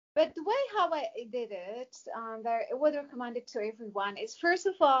 But the way how I did it, and I would recommend it to everyone, is first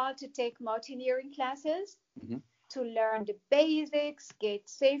of all to take mountaineering classes, to learn the basics, get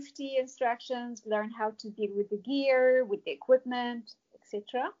safety instructions, learn how to deal with the gear, with the equipment,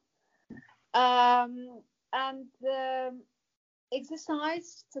 etc. And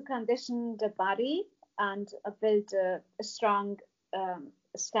exercise to condition the body and build a strong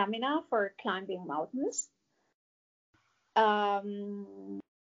stamina for climbing mountains.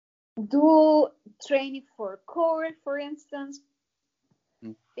 Do training for core, for instance,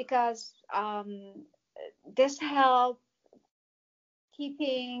 because this helps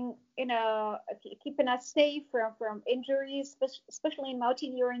keeping us safe from injuries, especially in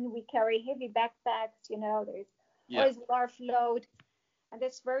mountaineering. We carry heavy backpacks, there's always a large load, and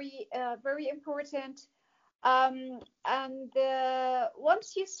that's very very important. And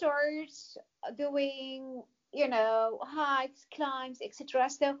once you start doing hikes, climbs, etc.,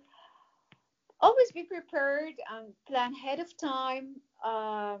 so always be prepared and plan ahead of time,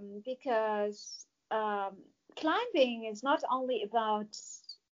 because climbing is not only about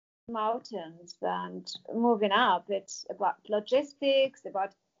mountains and moving up. It's about logistics,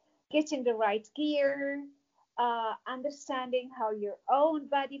 about getting the right gear, understanding how your own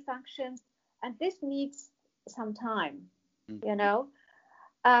body functions, and this needs some time,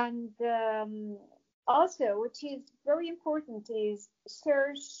 And also, which is very important, is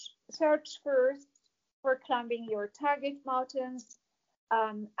search first for climbing your target mountains.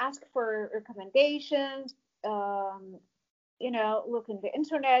 Ask for recommendations. Look in the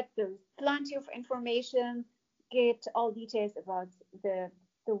internet. There's plenty of information. Get all details about the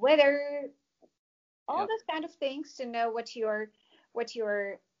weather, all those kind of things to know what you're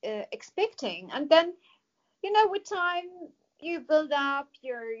expecting. And then, with time, you build up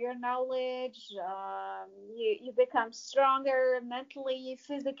your knowledge. You become stronger mentally,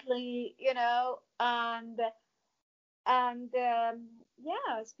 physically,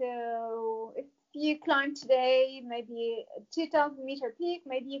 so if you climb today maybe a 2,000-meter peak,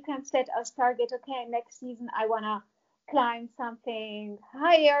 maybe you can set as target, okay, next season I want to climb something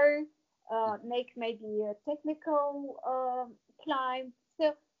higher, make maybe a technical climb.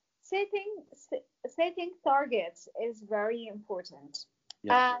 So setting targets is very important.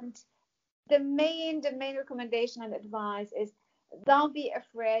 Yeah. And the main recommendation and advice is, don't be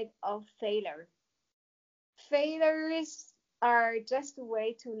afraid of failure. Failures are just a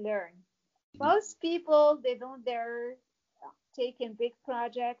way to learn. Most people, they don't dare take in big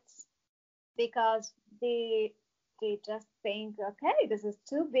projects because they just think, okay, this is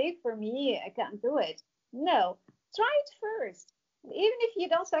too big for me, I can't do it. No, try it first. Even if you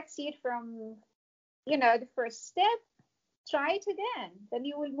don't succeed from, the first step, try it again. Then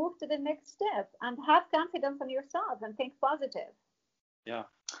you will move to the next step and have confidence in yourself and think positive. Yeah.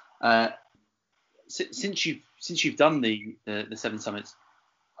 Since you've done the 7 summits,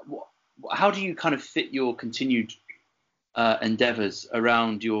 how do you kind of fit your continued endeavors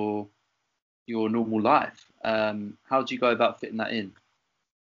around your normal life? How do you go about fitting that in?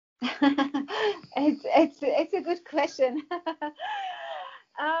 It's a good question.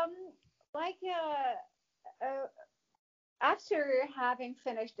 After having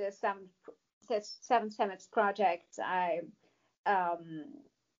finished the 7 Summits project, I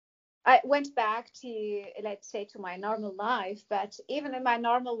went back to, let's say, to my normal life. But even in my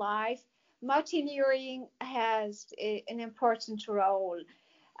normal life, mountaineering has an important role.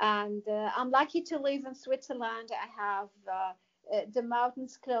 And I'm lucky to live in Switzerland. I have the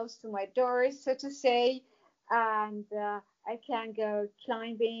mountains close to my door, so to say. And I can go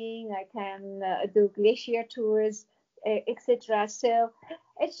climbing, I can do glacier tours, etc. So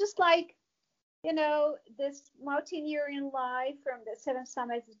it's just like, this mountaineering life from the 7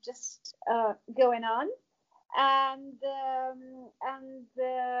 Summits is just going on. And I'm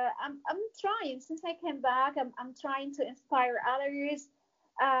trying, since I came back, I'm trying to inspire others.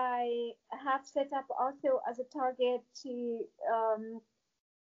 I have set up also as a target to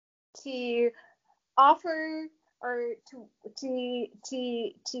offer or to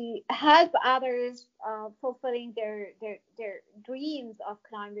help others fulfilling their dreams of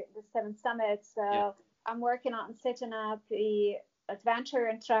climbing the 7 Summits. So yeah. I'm working on setting up a adventure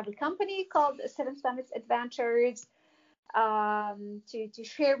and travel company called 7 Summits Adventures, to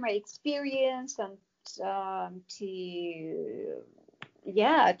share my experience and to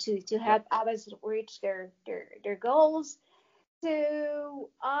help others reach their goals. So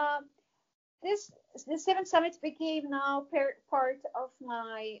the 7 Summits became now part of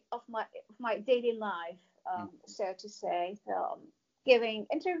my daily life, so to say. So giving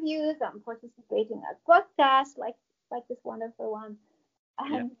interviews, I'm participating at podcasts like this wonderful one,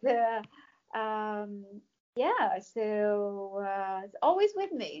 and so it's always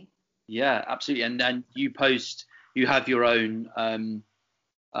with me. Yeah, absolutely. And you have your own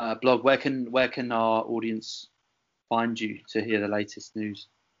blog. Where can our audience find you to hear the latest news?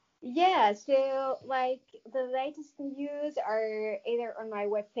 Yeah, so the latest news are either on my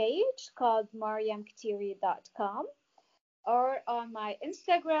webpage called mariamktiri.com or on my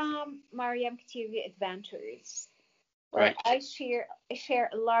Instagram, Mariam Ktiri Adventures, where I share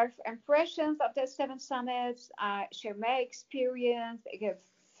a lot of impressions of the 7 Summits. I share my experience. I give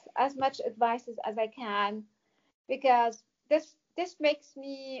as much advice as I can, because this makes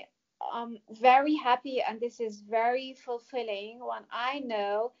me very happy, and this is very fulfilling when I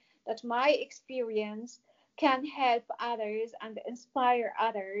know that my experience can help others and inspire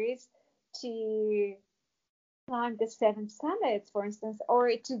others to climb the 7 Summits, for instance,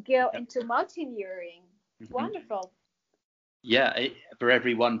 or to go into mountaineering. Mm-hmm. Wonderful. Yeah, for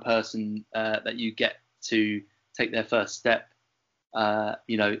every one person that you get to take their first step,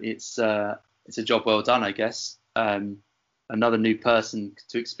 it's a job well done, I guess. Another new person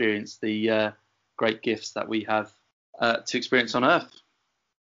to experience the great gifts that we have to experience on Earth.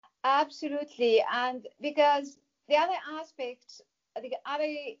 Absolutely. And because the other aspect,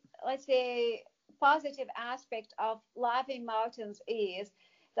 let's say, positive aspect of loving mountains is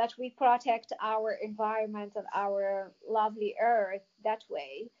that we protect our environment and our lovely earth that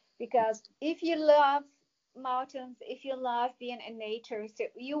way. Because if you love mountains, if you love being in nature, so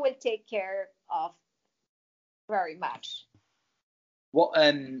you will take care of very much. What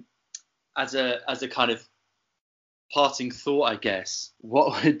as a kind of parting thought, I guess,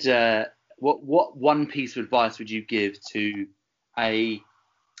 what would what one piece of advice would you give to a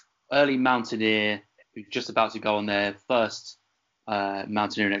early mountaineer who's just about to go on their first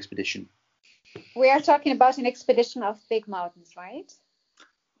mountaineering expedition? We are talking about an expedition of big mountains, right?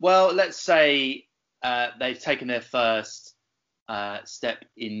 Well, let's say they've taken their first step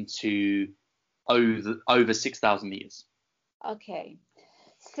into over 6,000 meters. Okay.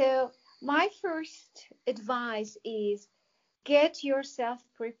 So my first advice is get yourself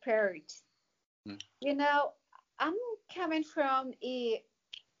prepared. You know, I'm coming from I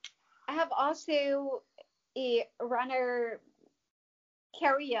have also a runner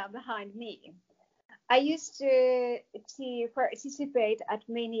career behind me. I used to participate at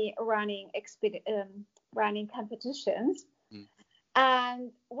many running competitions.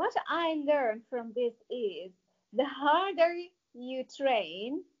 And what I learned from this is the harder you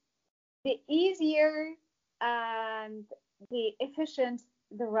train, the easier and the efficient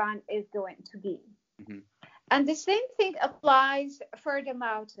the run is going to be. And the same thing applies for the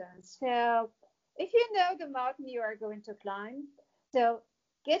mountains. So if you know the mountain you are going to climb, so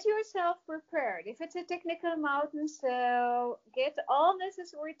get yourself prepared. If it's a technical mountain, so get all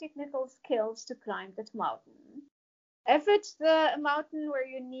necessary technical skills to climb that mountain. If it's the mountain where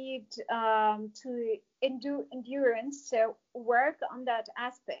you need to endure endurance, so work on that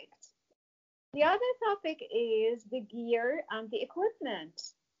aspect. The other topic is the gear and the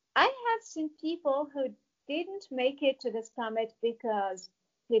equipment. I have seen people who didn't make it to the summit because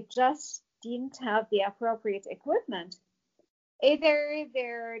they just didn't have the appropriate equipment. Either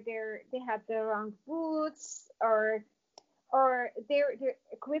they had the wrong boots, or their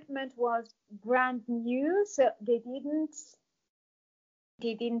equipment was brand new, so they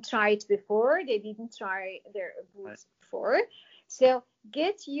didn't try it before. They didn't try their boots before. So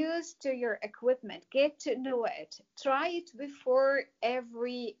get used to your equipment. Get to know it. Try it before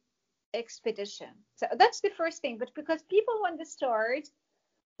every expedition. So that's the first thing. But because people when they start,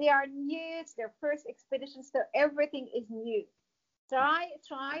 they are new. It's their first expedition, so everything is new. Try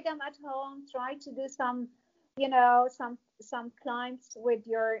them at home. Try to do some climbs with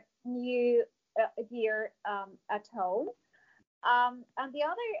your new gear at home. And the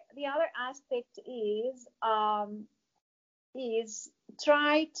other aspect is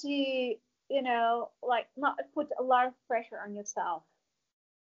try to not put a lot of pressure on yourself.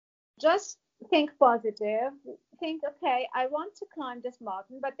 Just think positive. Think, okay, I want to climb this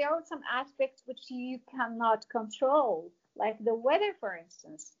mountain, but there are some aspects which you cannot control, like the weather, for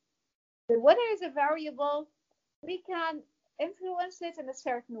instance. The weather is a variable. We can influence it in a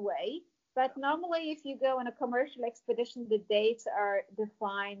certain way, but normally if you go on a commercial expedition, the dates are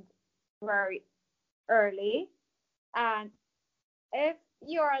defined very early. And if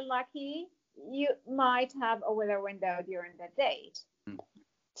you are lucky, you might have a weather window during the date.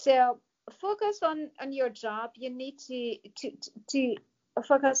 So focus on your job. You need to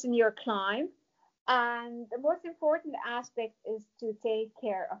focus on your climb. And the most important aspect is to take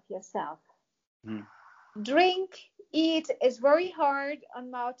care of yourself. Drink, eat is very hard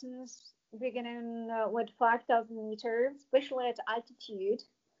on mountains, beginning with 5,000 meters, especially at altitude.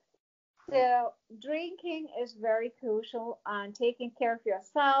 So drinking is very crucial, and taking care of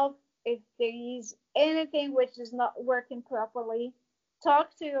yourself. If there is anything which is not working properly,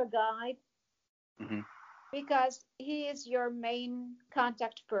 talk to your guide, because he is your main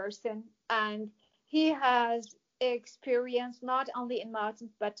contact person, and he has experience not only in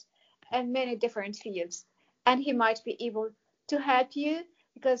mountains but in many different fields, and he might be able to help you,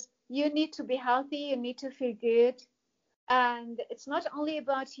 because you need to be healthy, you need to feel good, and it's not only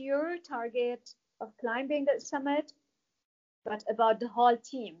about your target of climbing the summit, but about the whole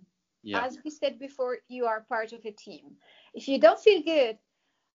team. As we said before, you are part of a team. If you don't feel good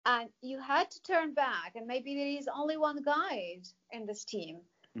and you had to turn back, and maybe there is only one guide in this team,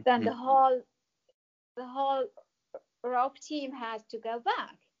 then the whole rope team has to go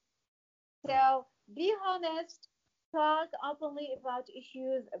back. So be honest, talk openly about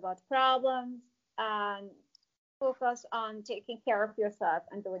issues, about problems, and focus on taking care of yourself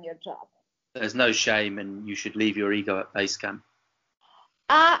and doing your job. There's no shame, and you should leave your ego at base camp.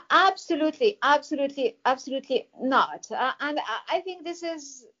 Absolutely not. And I think this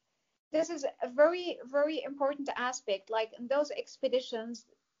is a very, very important aspect. Like in those expeditions,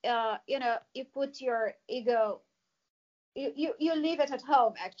 you put your ego you leave it at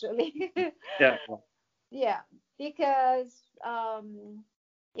home actually. Yeah. Yeah, because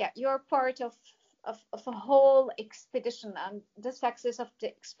you're part of a whole expedition, and the success of the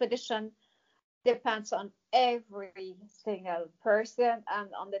expedition depends on every single person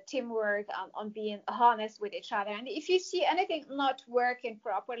and on the teamwork and on being honest with each other. And if you see anything not working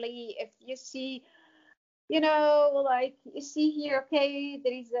properly, if you see, like you see here, okay,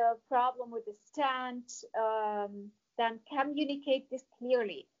 there is a problem with the stand, then communicate this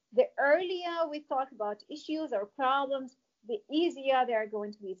clearly. The earlier we talk about issues or problems, the easier they are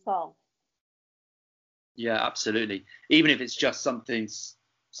going to be solved. Yeah, absolutely. Even if it's just something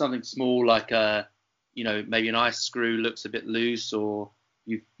small, like maybe an ice screw looks a bit loose, or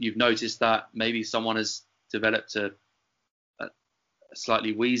you've noticed that maybe someone has developed a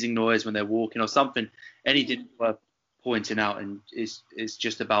slightly wheezing noise when they're walking or something. Anything worth pointing out, and it's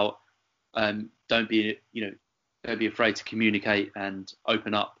just about don't be afraid to communicate and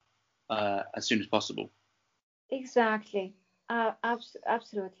open up as soon as possible. Exactly.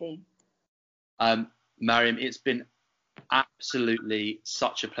 Absolutely. Mariam, it's been absolutely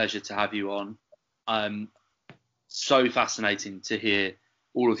such a pleasure to have you on. So fascinating to hear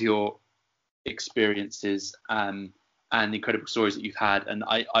all of your experiences and incredible stories that you've had. And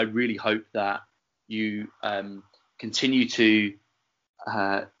I really hope that you continue to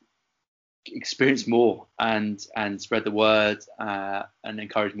experience more and spread the word and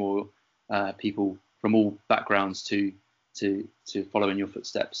encourage more people from all backgrounds to follow in your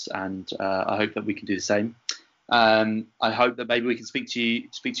footsteps. And I hope that we can do the same. I hope that maybe we can speak to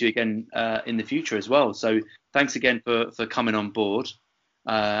you again in the future as well. So thanks again for coming on board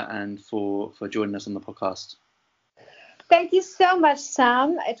and for joining us on the podcast. Thank you so much,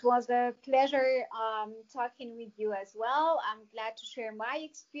 Sam. It was a pleasure talking with you as well. I'm glad to share my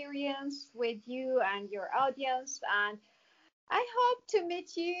experience with you and your audience, and I hope to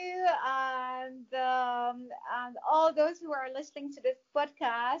meet you and all those who are listening to this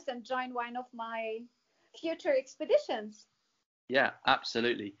podcast and join one of my future expeditions. Yeah,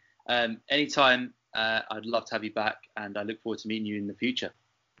 absolutely. Anytime, I'd love to have you back, and I look forward to meeting you in the future.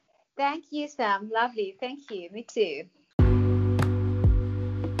 Thank you, Sam. Lovely. Thank you. Me too.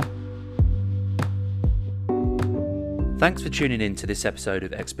 Thanks for tuning in to this episode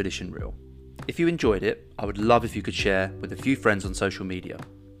of Expedition Reel. If you enjoyed it, I would love if you could share with a few friends on social media.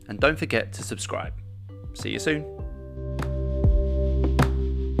 And don't forget to subscribe. See you soon.